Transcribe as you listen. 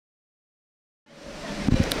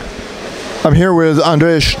I'm here with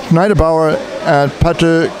Andreas Schneiderbauer and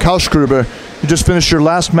Kalchgruber. You just finished your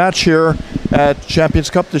last match here at Champions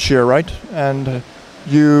Cup this year, right? And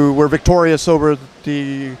you were victorious over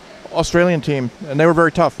the Australian team, and they were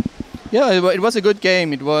very tough. Yeah, it was a good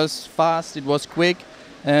game. It was fast, it was quick,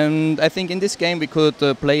 and I think in this game we could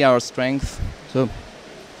play our strength. So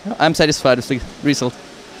I'm satisfied with the result.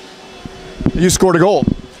 You scored a goal.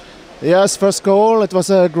 Yes, first goal. It was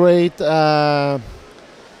a great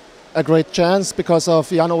chance because of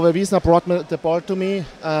Jan Wiesner brought the ball to me,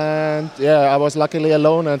 and yeah, I was luckily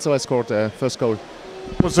alone, and so I scored the first goal.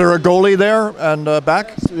 Was there a goalie there and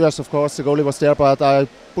back? Yes, of course, the goalie was there, but I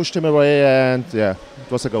pushed him away, and yeah,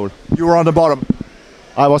 it was a goal. You were on the bottom.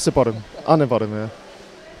 I was on the bottom, yeah.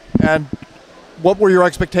 And what were your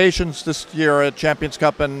expectations this year at Champions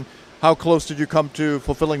Cup, and how close did you come to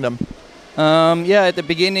fulfilling them? Yeah, at the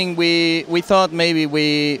beginning we thought maybe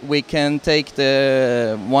we can take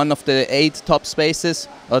one of the 8 top spaces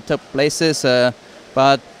or top places,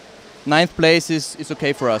 but 9th place is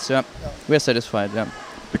okay for us. Yeah, we're satisfied. Yeah.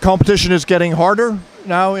 The competition is getting harder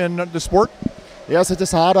now in the sport. Yes, it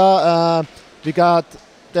is harder.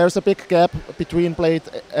 There's a big gap between plate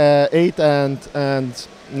 8 and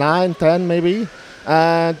 9, 10 maybe.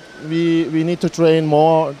 And we need to train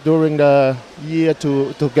more during the year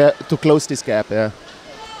to close this gap. Yeah.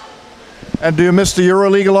 And do you miss the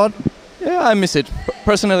EuroLeague a lot? Yeah, I miss it.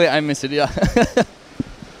 Personally, I miss it. Yeah.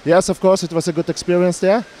 Yes, of course, it was a good experience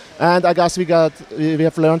there, and I guess we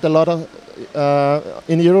have learned a lot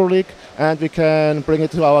in EuroLeague, and we can bring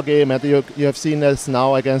it to our game. And you have seen us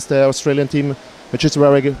now against the Australian team, which is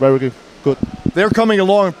very good. They're coming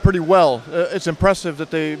along pretty well. It's impressive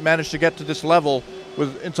that they managed to get to this level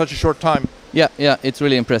in such a short time. Yeah, it's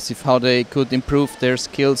really impressive how they could improve their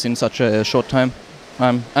skills in such a short time.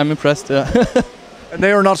 I'm impressed. Yeah. And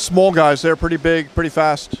they are not small guys. They're pretty big, pretty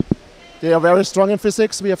fast. They are very strong in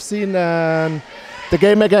physics. We have seen the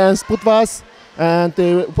game against Budvas, and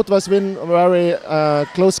the Budvas win a very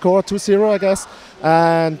close score, 2-0, I guess.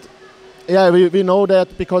 And yeah, we know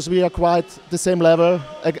that because we are quite the same level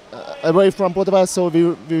away from Budvas, so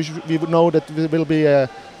we know that it will be a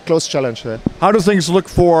close challenge there. How do things look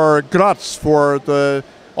for Graz, for the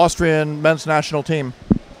Austrian men's national team?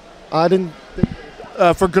 I didn't think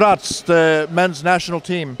for Graz, the men's national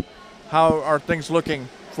team, how are things looking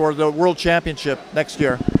for the World Championship next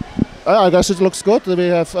year? I guess it looks good. We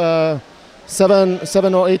have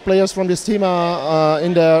 7 or 8 players from this team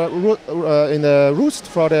in the roost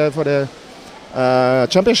for the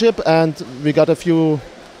championship, and we got a few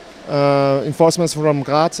enforcements from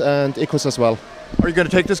Graz and Ecos as well. Are you going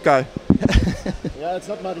to take this guy? Yeah, it's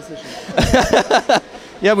not my decision.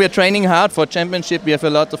 Yeah, we are training hard for championship. We have a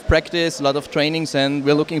lot of practice, a lot of trainings, and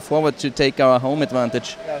we're looking forward to take our home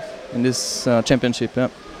advantage in this championship. Yeah.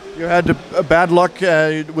 You had a bad luck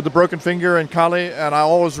with the broken finger in Cali, and I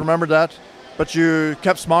always remember that. But you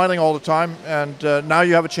kept smiling all the time, and now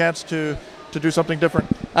you have a chance to do something different.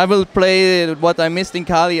 I will play what I missed in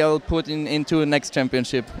Cali. I will put into the next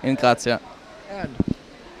championship in Graz. Yeah. And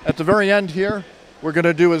at the very end here, we're going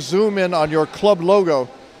to do a zoom in on your club logo.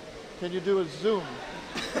 Can you do a zoom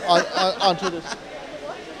onto this?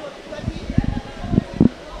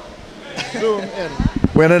 Zoom in.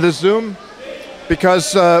 When it is zoom,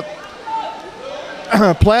 because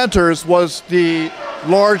Planters was the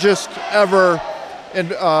largest ever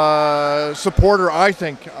supporter, I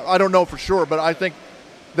think. I don't know for sure, but I think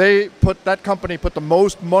that company put the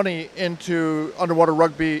most money into underwater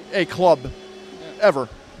rugby, a club, ever.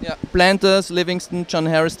 Yeah, Planters, Livingston, John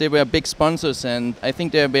Harris, they were big sponsors, and I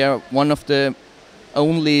think they were one of the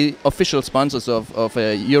only official sponsors of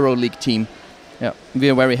a EuroLeague team. Yeah, we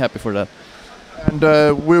are very happy for that. And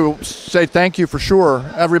we will say thank you for sure.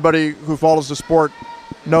 Everybody who follows the sport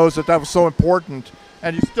knows that was so important.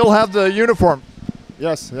 And you still have the uniform.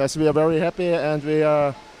 Yes, we are very happy, and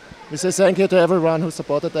we say thank you to everyone who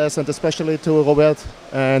supported us, and especially to Robert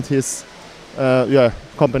and his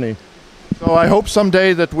company. So I hope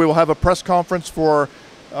someday that we will have a press conference for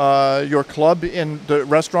your club in the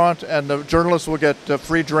restaurant, and the journalists will get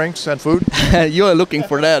free drinks and food. You are looking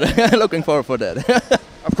for that. Looking forward for that.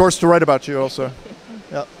 Of course, to write about you also.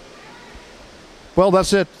 Yeah. Well,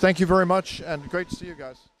 that's it. Thank you very much, and great to see you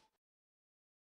guys.